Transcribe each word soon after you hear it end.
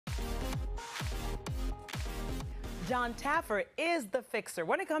Jon Taffer is the fixer.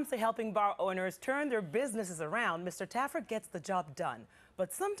 When it comes to helping bar owners turn their businesses around, Mr. Taffer gets the job done.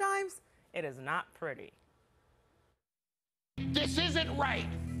 But sometimes it is not pretty. This isn't right,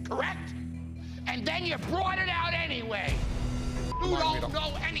 correct? And then you brought it out anyway. You don't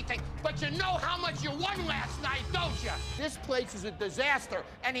know anything, but you know how much you won last night, don't you? This place is a disaster,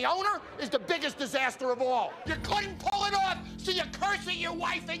 and the owner is the biggest disaster of all. You couldn't pull it off, so you curse at your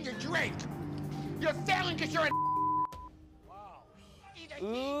wife and you drink. You're failing because you're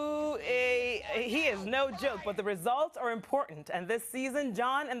Ooh, he is no joke, but the results are important. And this season,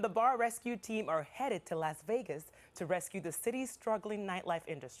 Jon and the bar rescue team are headed to Las Vegas to rescue the city's struggling nightlife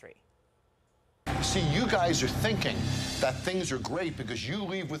industry. See, you guys are thinking that things are great because you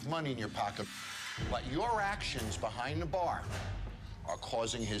leave with money in your pocket, but your actions behind the bar are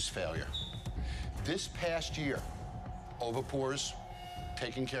causing his failure. This past year, overpours,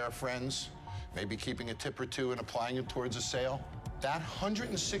 taking care of friends, maybe keeping a tip or two and applying it towards a sale, that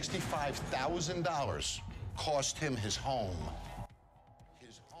 $165,000 cost him his home.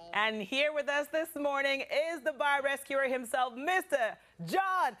 And here with us this morning is the bar rescuer himself, Mr.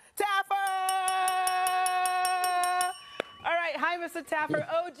 Jon Taffer. All right, hi, Mr. Taffer.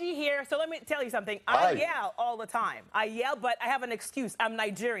 OG here. So let me tell you something. I yell all the time. I yell, but I have an excuse. I'm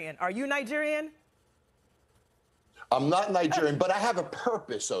Nigerian. Are you Nigerian? I'm not Nigerian, but I have a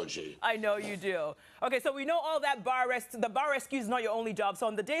purpose, OG. I know you do. Okay, so we know all that the bar rescue is not your only job. So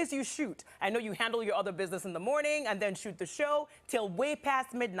on the days you shoot, I know you handle your other business in the morning and then shoot the show till way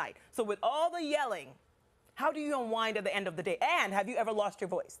past midnight. So with all the yelling, how do you unwind at the end of the day? And have you ever lost your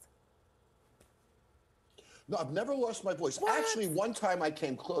voice? No, I've never lost my voice. What? Actually, one time I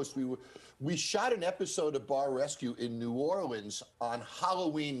came close. We shot an episode of Bar Rescue in New Orleans on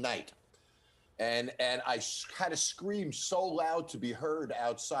Halloween night. And I had to scream so loud to be heard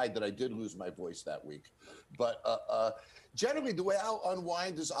outside that I did lose my voice that week. But generally, the way I'll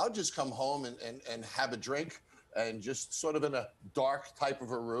unwind is I'll just come home and have a drink and just sort of in a dark type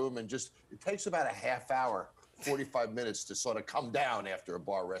of a room. And just, it takes about a half hour, 45 minutes to sort of come down after a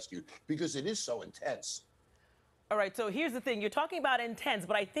bar rescue because it is so intense. All right, so here's the thing. You're talking about intense,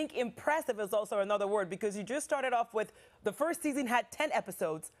 but I think impressive is also another word because you just started off with the first season had 10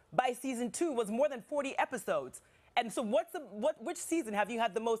 episodes. By season 2 was more than 40 episodes. And so which season have you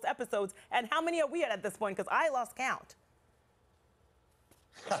had the most episodes, and how many are we at this point? Because I lost count.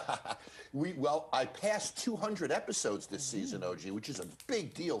 Well, I passed 200 episodes this season, OG, which is a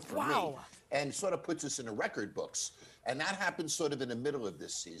big deal for me and sort of puts us in the record books. And that happened sort of in the middle of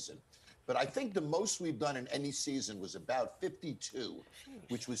this season. But I think the most we've done in any season was about 52,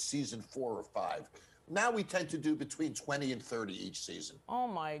 which was season 4 or 5. Now we tend to do between 20 and 30 each season. Oh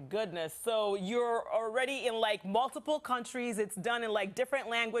my goodness. So you're already in like multiple countries. It's done in like different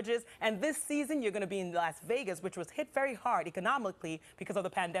languages. And this season you're going to be in Las Vegas, which was hit very hard economically because of the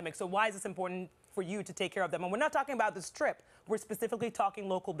pandemic. So why is this important for you to take care of them? And we're not talking about this trip. We're specifically talking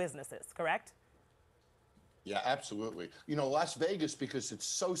local businesses, correct? Yeah, absolutely. You know, Las Vegas, because it's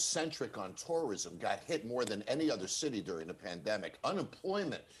so centric on tourism, got hit more than any other city during the pandemic.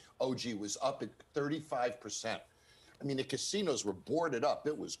 Unemployment, OG, was up at 35%. I mean, the casinos were boarded up.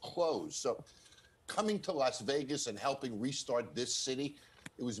 It was closed. So coming to Las Vegas and helping restart this city,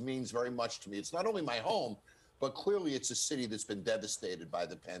 means very much to me. It's not only my home, but clearly it's a city that's been devastated by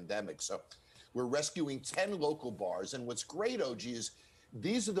the pandemic. So we're rescuing 10 local bars. And what's great, OG, is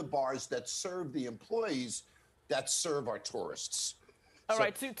these are the bars that serve the employees that serve our tourists. All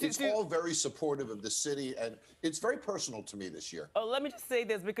right, it's all very supportive of the city, and it's very personal to me this year. Oh, let me just say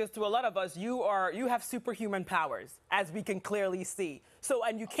this, because to a lot of us, you have superhuman powers, as we can clearly see. So,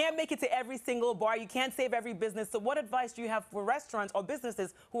 and you can't make it to every single bar. You can't save every business. So what advice do you have for restaurants or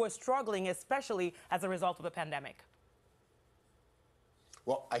businesses who are struggling, especially as a result of the pandemic?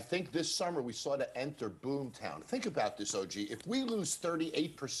 Well, I think this summer we saw to enter boomtown. Think about this, OG. If we lose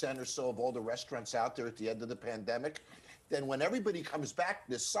 38% or so of all the restaurants out there at the end of the pandemic, then when everybody comes back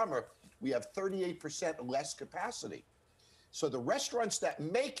this summer, we have 38% less capacity. So the restaurants that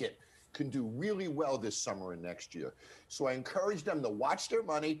make it can do really well this summer and next year. So I encourage them to watch their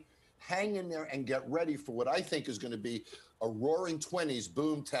money, hang in there, and get ready for what I think is going to be a roaring 20s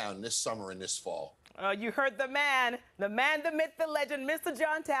boomtown this summer and this fall. You heard the man, the myth, the legend, Mr.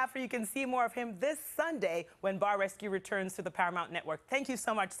 Jon Taffer. You can see more of him this Sunday when Bar Rescue returns to the Paramount Network. Thank you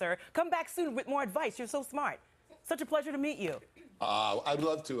so much, sir. Come back soon with more advice. You're so smart. Such a pleasure to meet you. I'd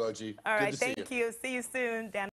love to, OG. All right, thank you. See you soon, Dan.